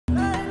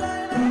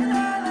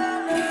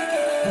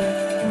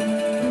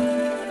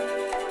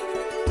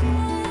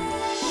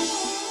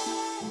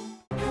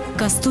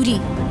കസ്തൂരി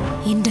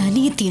എന്റെ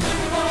അനിയത്തിയാണ്.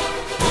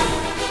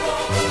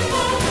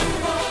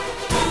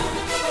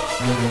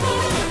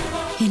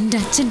 എന്റെ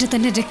അച്ഛന്റെ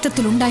തന്നെ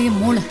രക്തത്തിലുണ്ടായ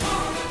മോള്.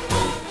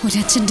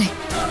 ഒരച്ഛന്റെ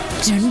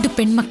 2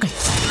 പെൺമക്കൾ.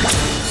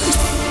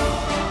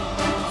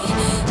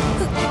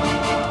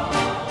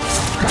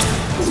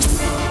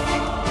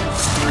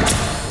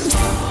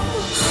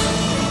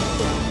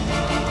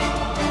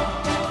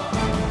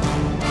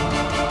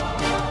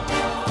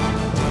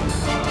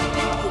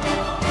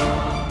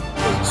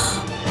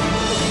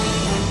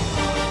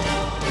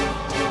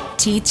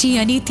 ചേച്ചി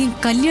അനിയത്തിയും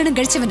കല്യാണം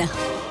കഴിച്ചവനാ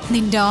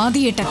നിന്റെ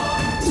ആദിയേട്ടൻ.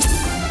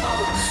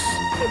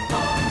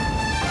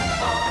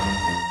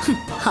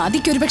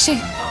 ആദിക്കൊരു പക്ഷേ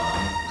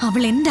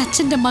അവൾ എന്റെ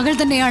അച്ഛന്റെ മകൾ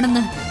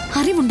തന്നെയാണെന്ന്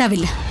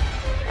അറിവുണ്ടാവില്ല.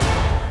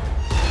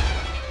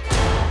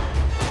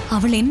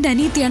 അവൾ എന്റെ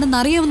അനിയത്തിയാണെന്ന്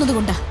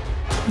അറിയാവുന്നതുകൊണ്ടാ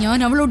ഞാൻ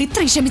അവളോട്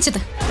ഇത്ര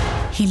ക്ഷമിച്ചത്.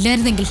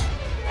 ഇല്ലായിരുന്നെങ്കിൽ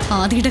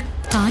ആദിയുടെ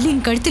താലിയും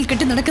കഴുത്തിൽ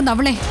കെട്ടി നടക്കുന്ന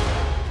അവളെ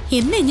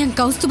എന്നെ ഞാൻ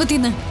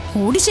കൗസ്തുഭത്തിന്ന്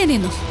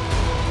ഓടിച്ചേനെന്നു.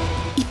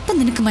 ഇപ്പം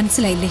നിനക്ക്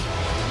മനസ്സിലായില്ലേ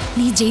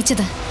നീ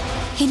ജയിച്ചത്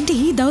എന്റെ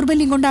ഈ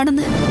ദൗർബല്യം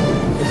കൊണ്ടാണെന്ന്?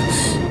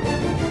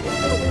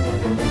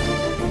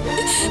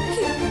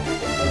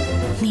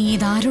 നീ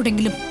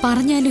ഇതാരോടെങ്കിലും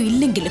പറഞ്ഞാലും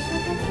ഇല്ലെങ്കിലും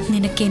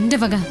നിനക്ക് എന്റെ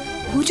വക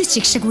ഒരു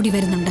ശിക്ഷ കൂടി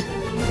വരുന്നുണ്ട്.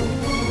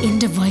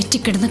 എന്റെ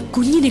വയറ്റിൽ കിടന്ന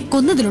കുഞ്ഞിനെ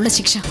കൊന്നതിലുള്ള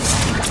ശിക്ഷ.